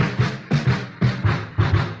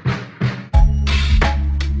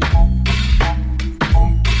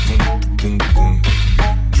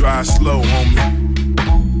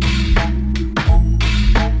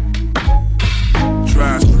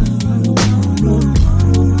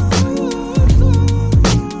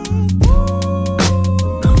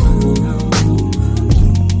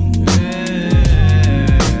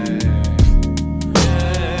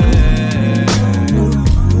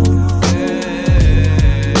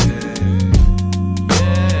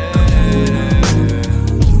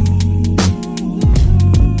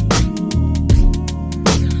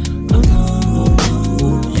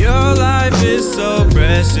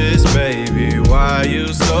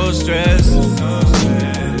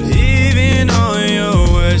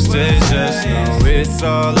worst days, just know it's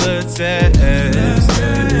all a test.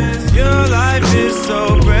 Your life is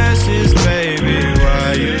so precious, baby,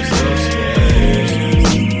 why you so stressed?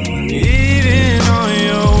 Even on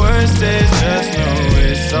your worst days, just know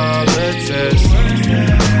it's all a test.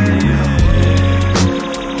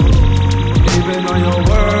 Even on your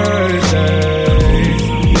worst days,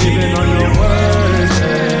 even on your worst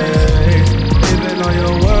days, even on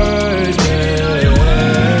your worst days,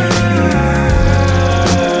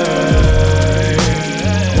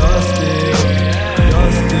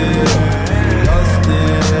 you're still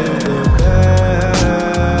the best.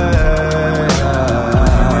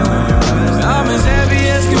 I'm as happy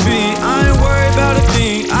as can be, I ain't worried about a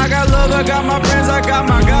thing. I got love, I got my friends, I got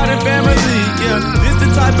my God and family. Yeah, this the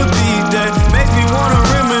type of beat that makes me wanna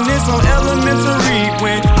reminisce on elementary,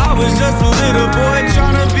 when I was just a little boy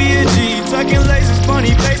tryna be a G, tucking laces,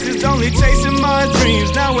 funny faces, only chasing my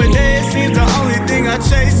dreams. Nowadays it seems the only thing I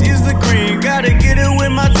chase is the green. Gotta get it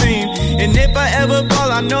with my team, and if I ever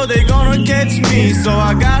fall, I know they gonna catch me. So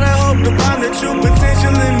I gotta hope to find the true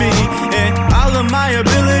potential in me, and all of my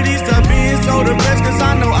abilities stop being so depressed, cause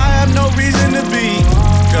I know I have no reason to be.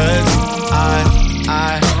 Cause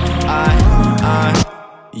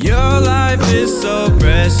your life is so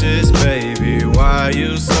precious, baby, why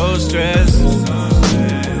you so stressed?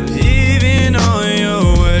 Even on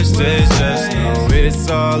your worst days, just know it's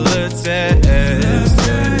all a test.